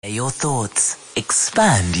Your thoughts,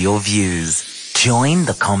 expand your views, join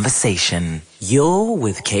the conversation. You're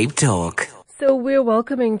with Cape Talk. So we're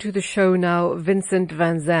welcoming to the show now Vincent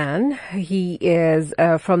Van Zon. He is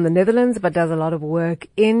from the Netherlands but does a lot of work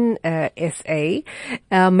in SA.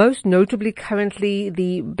 Most notably currently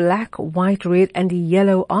the Black, White, Red and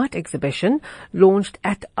Yellow Art Exhibition launched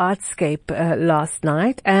at Artscape last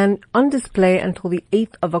night and on display until the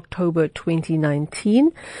 8th of October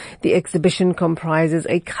 2019. The exhibition comprises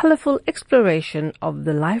a colourful exploration of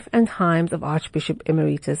the life and times of Archbishop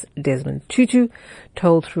Emeritus Desmond Tutu,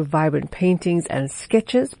 told through vibrant paintings and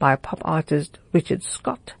sketches by pop artist Richard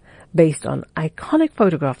Scott, based on iconic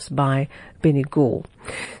photographs by Benny Gould.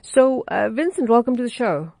 So, Vincent, welcome to the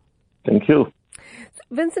show. Thank you.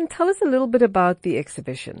 Vincent, tell us a little bit about the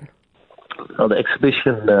exhibition. Well, the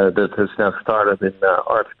exhibition that has now started in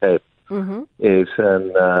Artscape is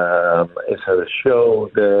a show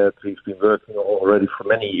that we've been working on already for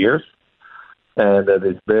many years, and that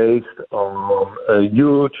is based on a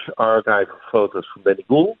huge archive of photos from Benny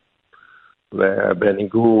Gould, where Benny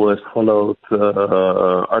Gould has followed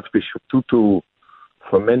Archbishop Tutu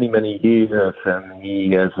for many, many years, and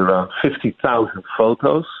he has around 50,000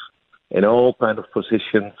 photos in all kind of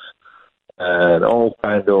positions and all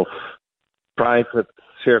kind of private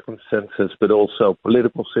circumstances, but also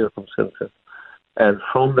political circumstances. And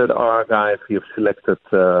from that archive, we have selected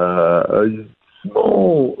a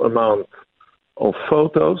small amount of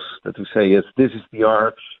photos that we say, yes, this is the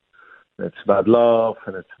arch. It's about love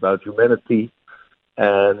and it's about humanity.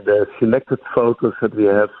 And the selected photos that we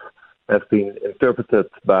have been interpreted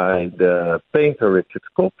by the painter Richard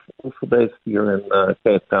Scott, also based here in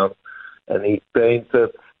Cape Town. And he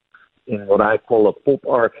painted in what I call a pop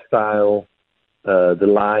art style the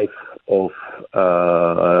life of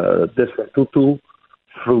Desmond Tutu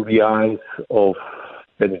through the eyes of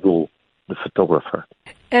Benny Gould, the photographer.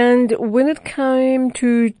 And when it came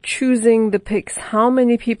to choosing the picks, how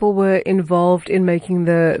many people were involved in making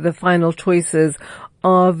the final choices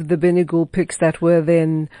of the Benny Gould picks that were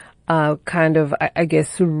then kind of, I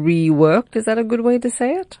guess, reworked? Is that a good way to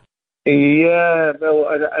say it? Yeah, no,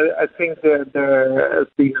 I think that there has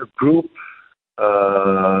been a group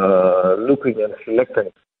looking and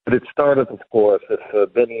selecting. But it started, of course,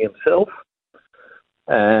 with Benny himself.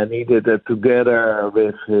 And he did it together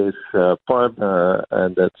with his partner,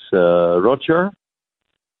 and that's Roger.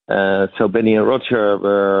 So Benny and Roger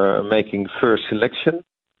were making the first selection.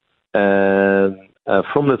 And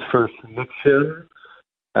from that first selection,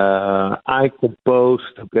 I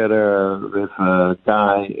composed together with a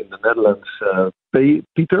guy in the Netherlands,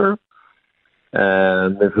 Peter,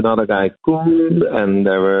 and with another guy, Koen, and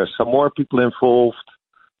there were some more people involved.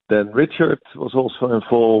 Then Richard was also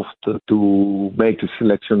involved to make the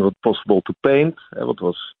selection what possible to paint. What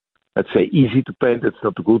was, let's say, easy to paint. It's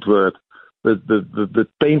not a good word, but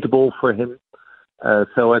paintable for him.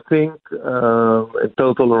 So I think in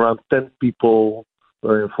total around 10 people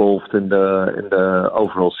were involved in the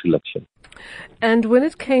overall selection. And when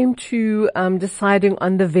it came to deciding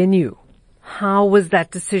on the venue, how was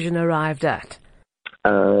that decision arrived at?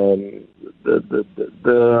 The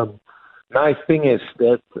nice thing is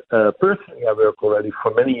that personally I work already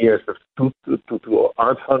for many years with TUTU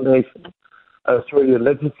Art Foundation, the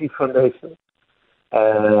Legacy Foundation,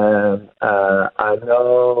 and I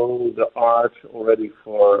know the art already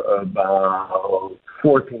for about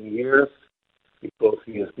 14 years because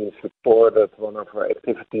he has been supported one of our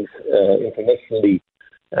activities internationally,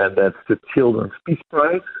 and that's the Children's Peace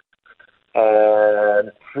Prize. And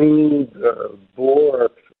through the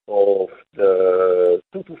board of the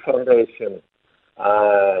TUTU Foundation,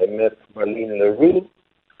 I met Marlene Leroux,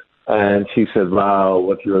 and she said, wow,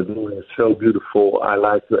 what you're doing is so beautiful. I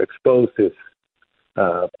like to expose this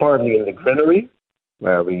partly in the granary,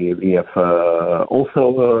 where we have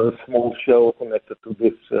also a small show connected to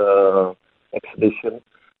this exhibition.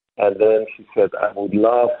 And then she said, I would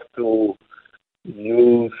love to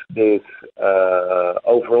use this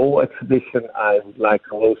overall exhibition. I would like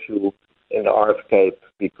to host you in the Artscape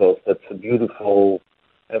because that's a beautiful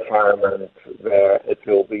environment where it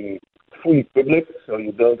will be fully public, so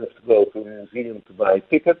you don't have to go to a museum to buy a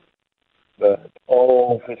ticket, but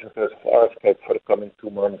all visitors of Artscape for the coming 2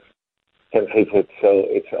 months can visit, so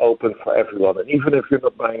it's open for everyone. And even if you're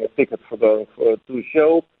not buying a ticket for going to a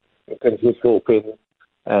show, you can just walk in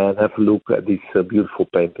and have a look at these beautiful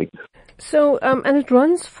paintings. So, and it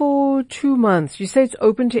runs for 2 months. You say it's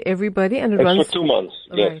open to everybody, and it runs for 2 months.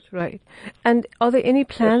 Yes. Right. And are there any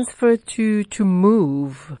plans for it to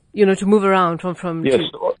move? To move around from? Yes.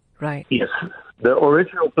 Right. Yes. The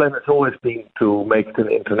original plan has always been to make it an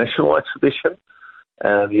international exhibition,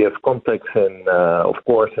 And we have contacts in, of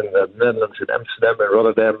course, in the Netherlands, in Amsterdam and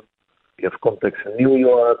Rotterdam. We have contacts in New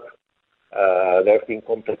York. There have been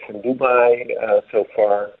contacts in Dubai so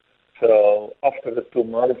far. So after the 2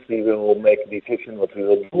 months, we will make a decision what we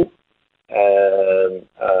will do. And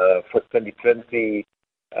for 2020,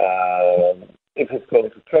 if it's going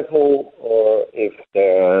to travel or if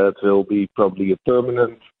there will be probably a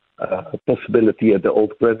permanent possibility at the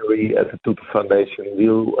old granary at the TUTU Foundation,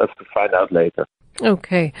 we'll have to find out later.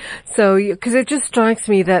 Okay. So, because it just strikes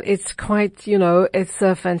me that it's quite, it's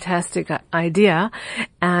a fantastic idea,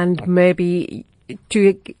 and maybe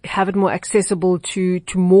to have it more accessible to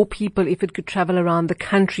more people if it could travel around the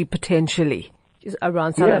country potentially,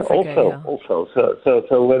 around South Africa. Also.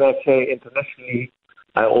 So when I say internationally,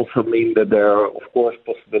 I also mean that there are, of course,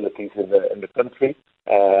 possibilities in the country.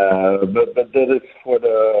 But that is for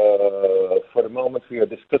the moment we are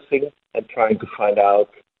discussing and trying to find out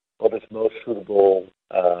what is most suitable,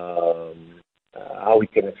 how we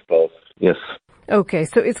can expose. Yes. Okay,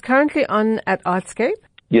 so it's currently on at Artscape?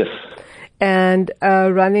 Yes. And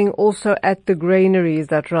running also at the granary, is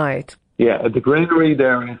that right? Yeah, at the granary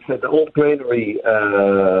there is the old granary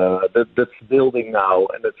that's building now,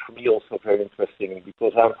 and that's for me also very interesting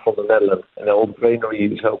because I'm from the Netherlands, and the old granary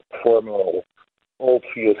is a former old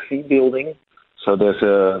VOC building. So there's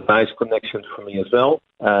a nice connection for me as well.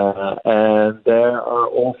 And there are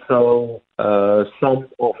also some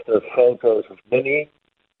of the photos of Benny.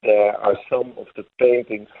 There are some of the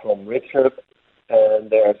paintings from Richard. And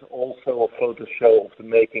there's also a photo show of the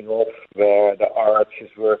making of where the arts is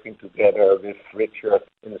working together with Richard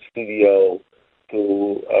in the studio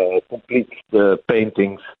to complete the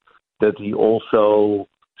paintings that he also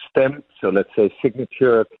stamped, so let's say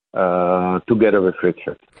signature, together with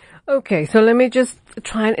Richard. Okay, so let me just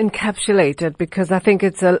try and encapsulate it because I think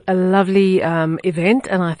it's a lovely event,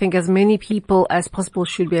 and I think as many people as possible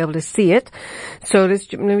should be able to see it. So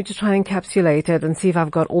let me just try and encapsulate it and see if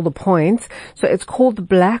I've got all the points. So it's called the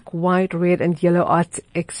Black, White, Red and Yellow Arts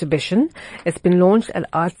Exhibition. It's been launched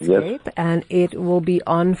at Artscape, and it will be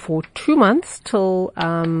on for 2 months till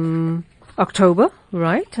October,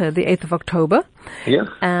 right? The 8th of October. Yeah,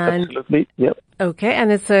 absolutely. Yep. Okay, and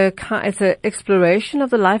it's a exploration of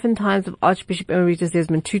the life and times of Archbishop Emeritus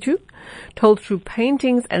Desmond Tutu, told through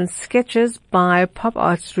paintings and sketches by pop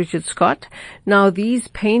artist Richard Scott. Now, these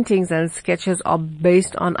paintings and sketches are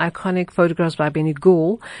based on iconic photographs by Benny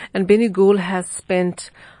Gould, and Benny Gould has spent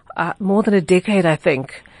more than a decade, I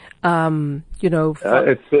think. It's I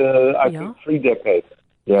think 3 decades.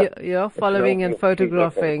 Yeah, following and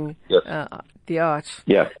photographing the art.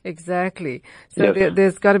 Yeah. Exactly. So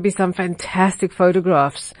there's got to be some fantastic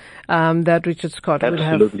photographs that Richard Scott would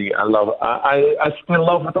have. Absolutely. I love it. I still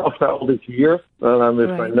love it after all these years. I'm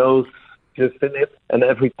with my nose just in it. And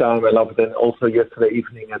every time I love it. And also yesterday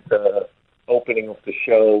evening at the opening of the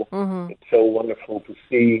show, it's so wonderful to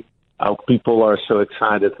see how people are so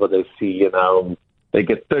excited what they see and how they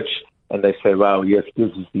get touched. And they say, wow, yes,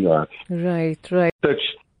 this is the art. Right.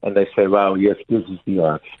 Touched, and they say, wow, yes, this is the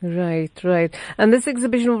art. Right. And this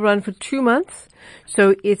exhibition will run for 2 months.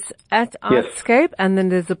 So it's at Artscape, and then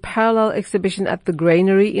there's a parallel exhibition at the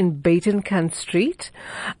Granary in Batencamp Street.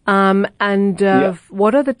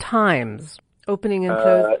 What are the times? Opening and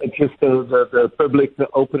closing? It's just the public, the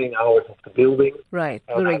opening hours of the building. Right,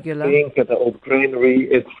 the regular. I think at the old Granary,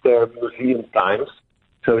 it's their museum times.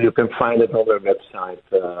 So you can find it on their website.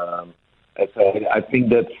 I think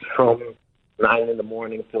that's from 9 in the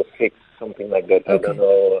morning till 6, something like that. Okay. I don't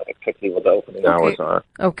know exactly what the opening hours are.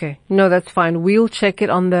 Okay. No, that's fine. We'll check it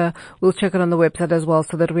on the website as well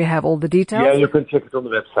so that we have all the details. Yeah, you can check it on the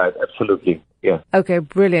website. Absolutely. Yeah. Okay,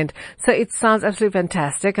 brilliant. So it sounds absolutely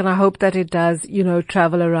fantastic, and I hope that it does,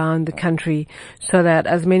 travel around the country so that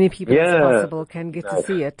as many people as possible can get to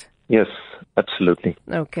see it. Yes, absolutely.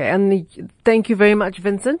 Okay, and thank you very much,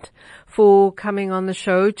 Vincent, for coming on the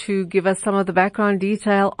show to give us some of the background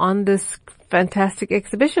detail on this fantastic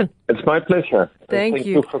exhibition. It's my pleasure. Thank you. Thank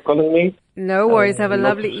you for calling me. No worries. Have a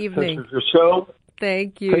lovely evening. Your show.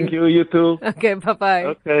 Thank you. Thank you. You too. Okay, bye-bye.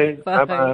 Okay, bye-bye.